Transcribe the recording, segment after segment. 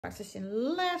Practicing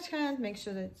left hand, make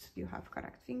sure that you have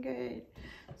correct finger.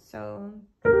 So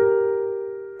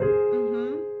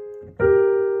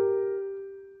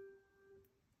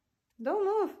don't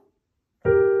move.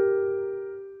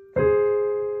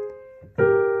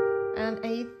 And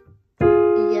 8,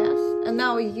 yes. And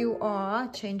now you are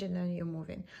changing and you're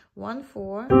moving. 1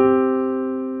 4,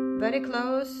 very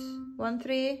close. 1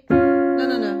 3. No.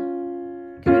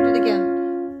 Can you do it again?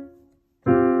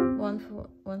 1 4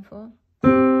 1 4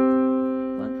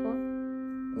 1 4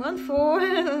 1 4.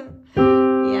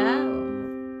 Yeah.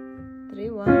 3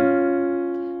 1.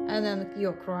 And then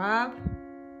your crab,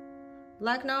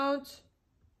 black notes.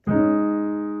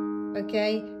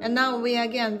 Okay, and now we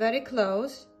again very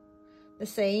close, the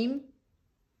same.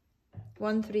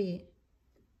 1 3,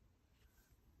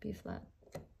 B flat.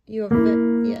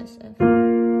 Yes, F.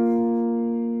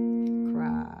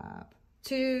 Crab.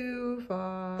 2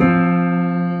 5.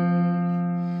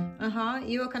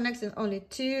 You are connecting only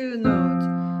 2 notes,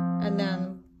 and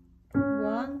then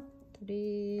 1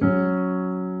 3.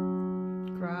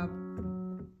 Crab.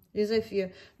 As if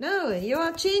you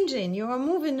are changing, you are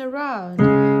moving around.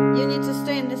 You need to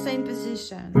stay in the same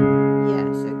position.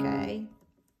 Yes, okay.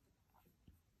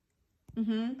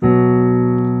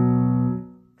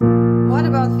 What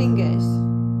about fingers?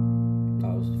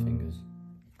 That was the fingers.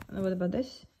 And what about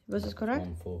this? Was this correct?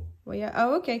 1 4. Well, yeah.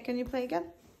 Oh, okay. Can you play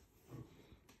again?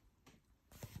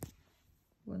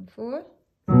 1 4.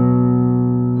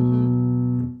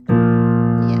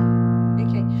 Yeah.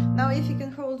 Okay. Now, if you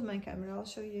can hold my camera, I'll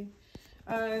show you.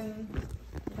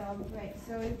 That'll be great.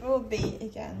 So it will be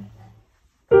again.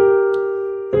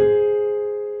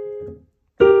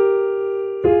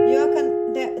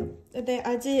 The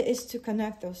idea is to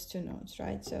connect those 2 notes,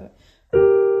 right? So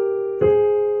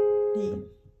D.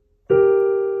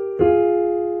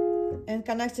 And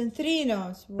connecting 3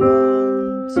 notes. 1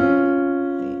 2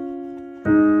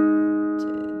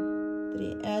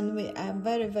 3. And we are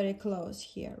very, very close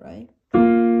here, right?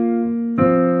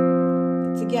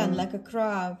 It's again like a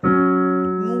crab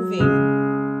moving.